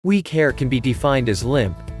Weak hair can be defined as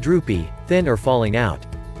limp, droopy, thin or falling out.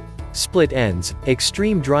 Split ends,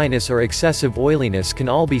 extreme dryness or excessive oiliness can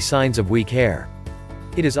all be signs of weak hair.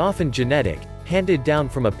 It is often genetic, handed down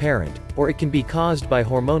from a parent, or it can be caused by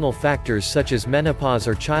hormonal factors such as menopause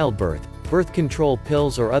or childbirth, birth control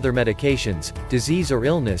pills or other medications, disease or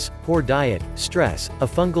illness, poor diet, stress, a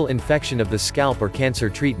fungal infection of the scalp or cancer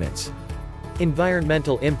treatments.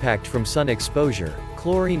 Environmental impact from sun exposure,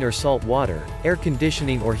 chlorine or salt water, air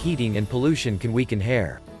conditioning or heating and pollution can weaken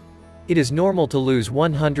hair. It is normal to lose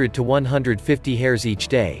 100 to 150 hairs each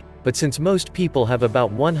day, but since most people have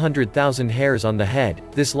about 100,000 hairs on the head,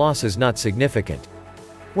 this loss is not significant.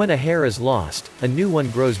 When a hair is lost, a new one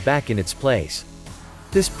grows back in its place.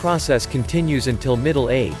 This process continues until middle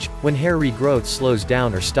age, when hair regrowth slows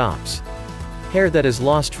down or stops. Hair that is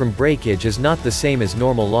lost from breakage is not the same as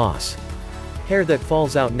normal loss. Hair that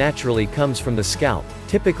falls out naturally comes from the scalp,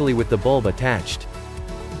 typically with the bulb attached.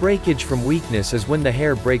 Breakage from weakness is when the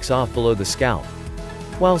hair breaks off below the scalp.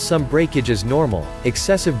 While some breakage is normal,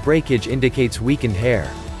 excessive breakage indicates weakened hair.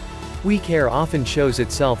 Weak hair often shows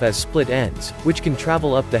itself as split ends, which can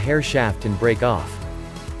travel up the hair shaft and break off.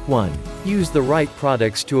 1. Use the right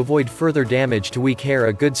products to avoid further damage to weak hair.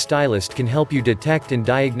 A good stylist can help you detect and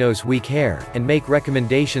diagnose weak hair, and make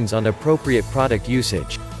recommendations on appropriate product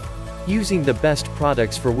usage. Using the best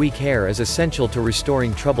products for weak hair is essential to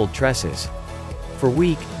restoring troubled tresses. For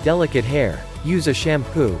weak, delicate hair, use a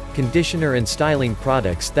shampoo, conditioner and styling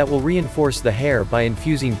products that will reinforce the hair by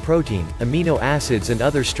infusing protein, amino acids and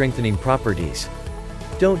other strengthening properties.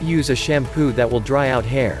 Don't use a shampoo that will dry out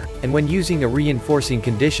hair, and when using a reinforcing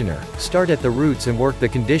conditioner, start at the roots and work the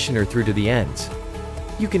conditioner through to the ends.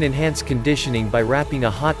 You can enhance conditioning by wrapping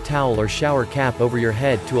a hot towel or shower cap over your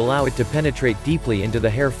head to allow it to penetrate deeply into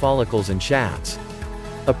the hair follicles and shafts.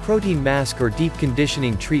 A protein mask or deep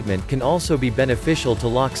conditioning treatment can also be beneficial to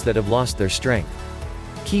locks that have lost their strength.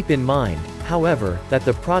 Keep in mind, however, that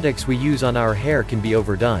the products we use on our hair can be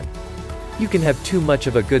overdone. You can have too much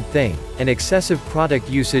of a good thing, and excessive product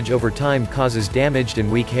usage over time causes damaged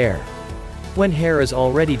and weak hair. When hair is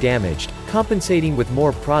already damaged, compensating with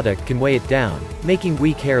more product can weigh it down, making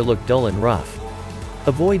weak hair look dull and rough.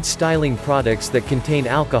 Avoid styling products that contain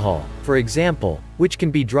alcohol, for example, which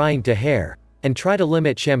can be drying to hair, and try to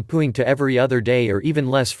limit shampooing to every other day or even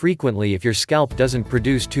less frequently if your scalp doesn't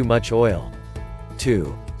produce too much oil.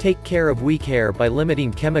 2. Take care of weak hair by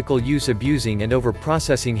limiting chemical use. Abusing and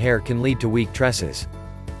over-processing hair can lead to weak tresses.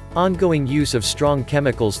 Ongoing use of strong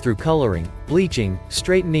chemicals through coloring, bleaching,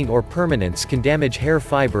 straightening or permanence can damage hair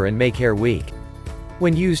fiber and make hair weak.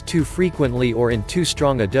 When used too frequently or in too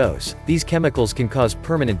strong a dose, these chemicals can cause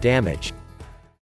permanent damage.